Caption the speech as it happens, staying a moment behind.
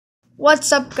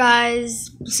What's up, guys?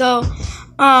 So,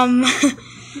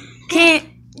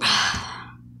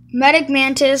 Medic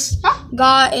Mantis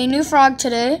got a new frog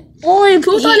today. Oh, he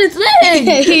pooped on its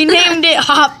leg. He named it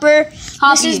Hopper.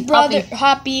 This is brother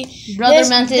Hoppy. Brother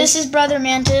Mantis. This is brother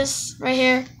Mantis right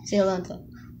here. Say hello.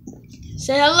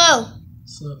 Say hello.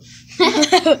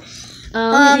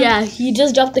 Yeah, he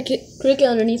just dropped the cricket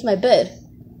underneath my bed.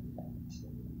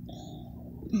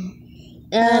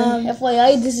 And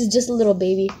FYI, this is just a little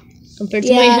baby compared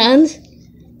to my hand.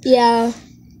 Yeah.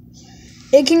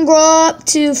 It can grow up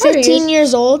to 15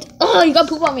 years old. Oh, you got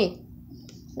poop on me.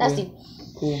 Nasty.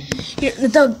 Cool. Here,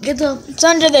 get the. It's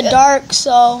under the dark,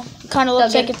 so it kind of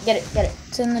looks like it. Get it.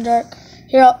 It's in the dark.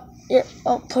 Here,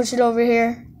 I'll push it over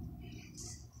here.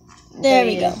 There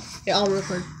we go. Here, I'll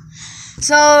record.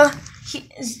 So,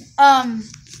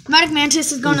 Medic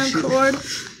Mantis is gonna record.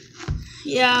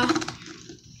 Yeah.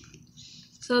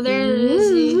 So there it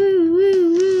is.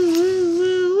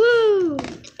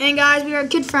 And guys, we are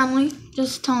kid friendly.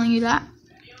 Just telling you that.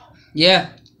 Yeah.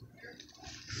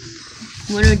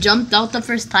 When it jumped out the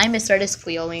first time, it started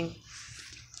squealing.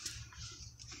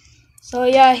 So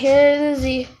yeah, here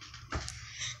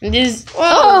it is.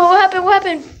 Oh, what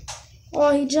happened?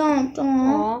 Oh, he jumped.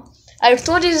 Aww. I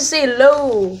told you to say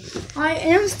low. I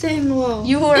am staying low.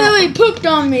 You were. Ew, he pooped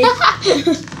on me.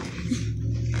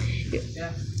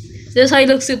 This is how he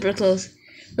looks super close.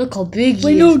 Look how big he is.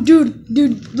 Wait, no, dude,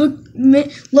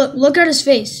 look at his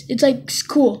face. It's like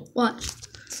cool. Watch.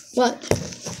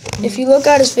 If you look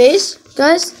at his face,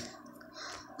 guys,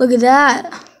 look at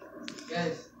that.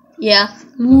 Yeah.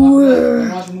 Dude,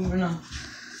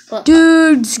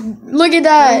 look at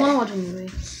that. I don't want to watch a movie.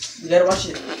 You gotta watch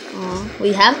it.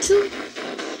 We have to?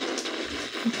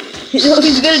 No,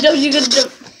 he's gonna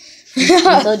jump.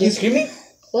 I told you. You screaming?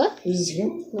 What? Is he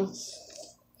screaming? No.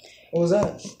 What was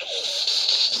that?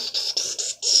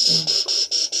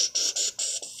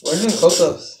 Why are you doing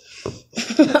close-ups?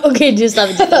 Okay, dude, stop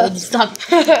it. Stop.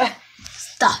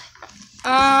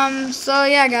 So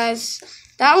yeah, guys,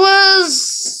 that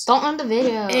was Don't end the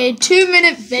video. a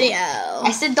 2-minute video.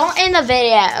 I said don't end the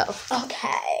video.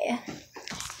 Okay.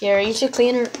 Here, you should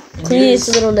clean its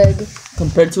little leg.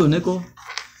 Compared to a nickel?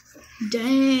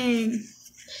 Dang.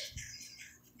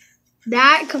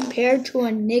 That compared to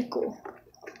a nickel.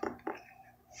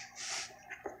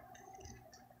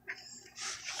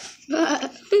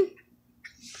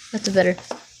 That's better.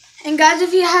 And guys,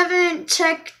 if you haven't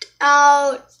checked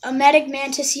out a Medic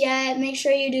Mantis yet, make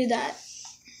sure you do that.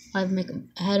 I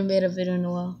hadn't made a video in a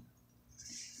while.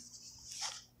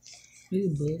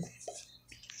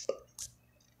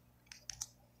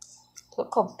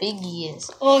 Look how big he is.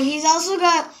 Oh, he's also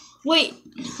got... Wait,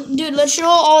 dude, let's show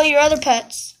all your other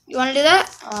pets. You want to do that?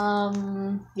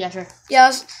 Yeah, sure.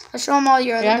 Yeah, let's show them all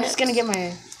your other pets. I'm just gonna get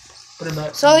my... Put it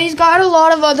back. So he's got a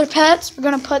lot of other pets. We're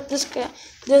gonna put this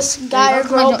guy or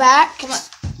girl back. Come on.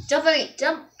 Jump at me.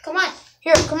 Jump. Come on.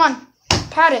 Here, come on.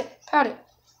 Pat it.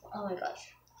 Oh my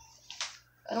gosh.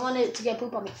 I don't want it to get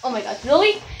poop on me. Oh my gosh.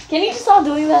 Really? Can you just stop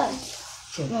doing that?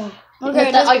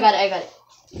 Okay. I got it.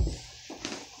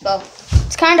 Go.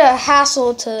 It's kind of a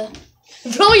hassle to...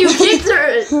 Bro, you kicked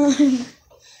her!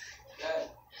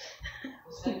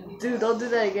 Dude, don't do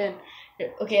that again.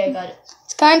 Here, okay, I got it.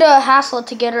 It's kind of a hassle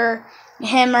to get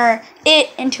him or it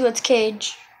into its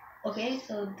cage. Okay,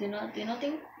 so do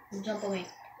nothing. Jump away.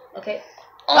 Okay.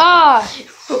 Ah!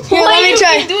 Here, let me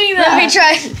try. Doing that? Let me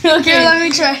try. Okay. Here, let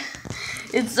me try.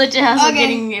 It's such a hassle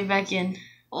getting it back in.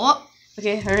 Oh.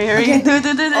 Okay, hurry. Okay. Do.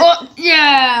 Oh,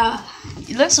 yeah.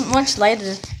 It looks much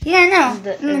lighter. Yeah, I know.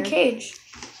 In the cage.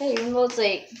 Hey, even though it's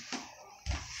like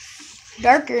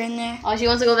darker in there. Oh, she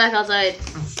wants to go back outside.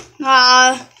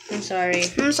 I'm sorry.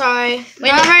 Wait,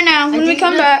 not no, right now. When we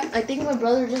come back. I think my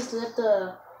brother just let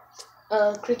the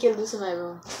cricket loose in my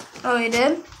room. Oh, he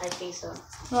did? I think so.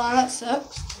 Well, that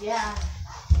sucks. Yeah.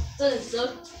 Doesn't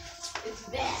suck. It's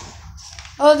bad.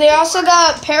 Oh, they also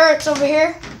got parrots over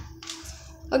here.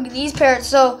 Look at these parrots.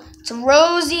 So, it's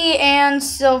Rosie and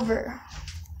Silver.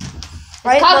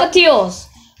 Right? Cockatiels.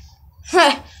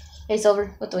 Hey,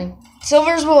 Silver. What doing?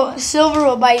 Silver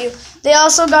will bite you. They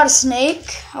also got a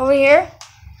snake over here.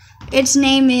 Its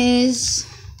name is...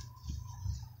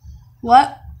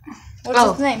 What? What's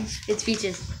its name? It's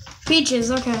Peaches.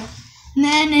 Peaches, okay. And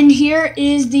then in here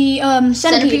is the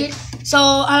centipede. So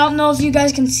I don't know if you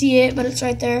guys can see it, but it's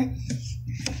right there.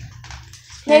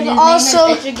 They've got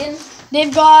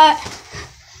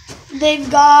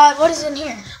what is in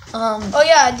here? Oh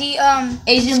yeah, the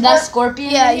Asian black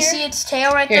scorpion. Yeah, you see its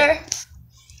tail right there?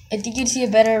 I think you'd see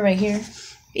it better right here.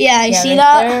 Yeah, you see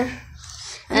that? There.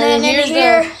 And then here's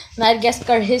the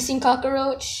Madagascar hissing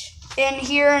cockroach. And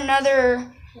here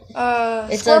another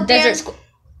It's scorpion. a desert.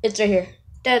 It's right here.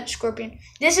 Dead scorpion.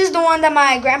 This is the one that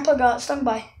my grandpa got stung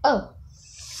by. Oh.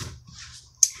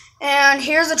 And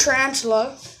here's a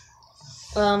tarantula.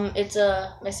 It's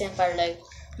a Mexican fire leg.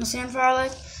 A sandfire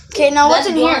leg. Okay, now what's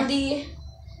in here? Blondie.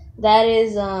 That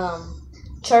is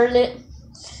Charlotte.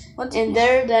 What's And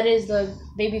there, that is the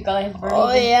baby guy.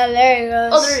 Oh yeah, there he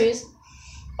goes. Oh, there he is.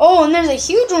 Oh, and there's a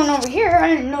huge one over here. I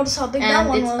didn't notice how big that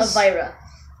one And was. it's a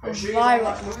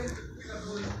Vira.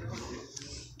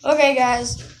 Okay,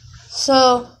 guys.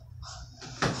 So,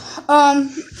 I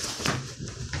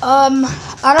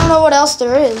don't know what else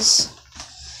there is.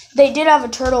 They did have a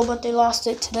turtle, but they lost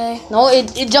it today. No,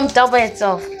 it jumped out by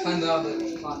itself.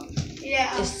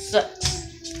 Yeah. It sucks.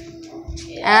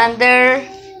 And there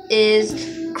is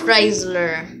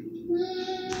Chrysler.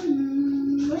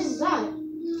 What is that?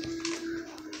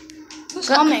 Who's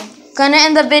coming? Gonna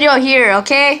end the video here,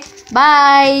 okay?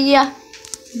 Bye.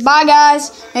 Bye,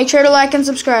 guys. Make sure to like and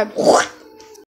subscribe.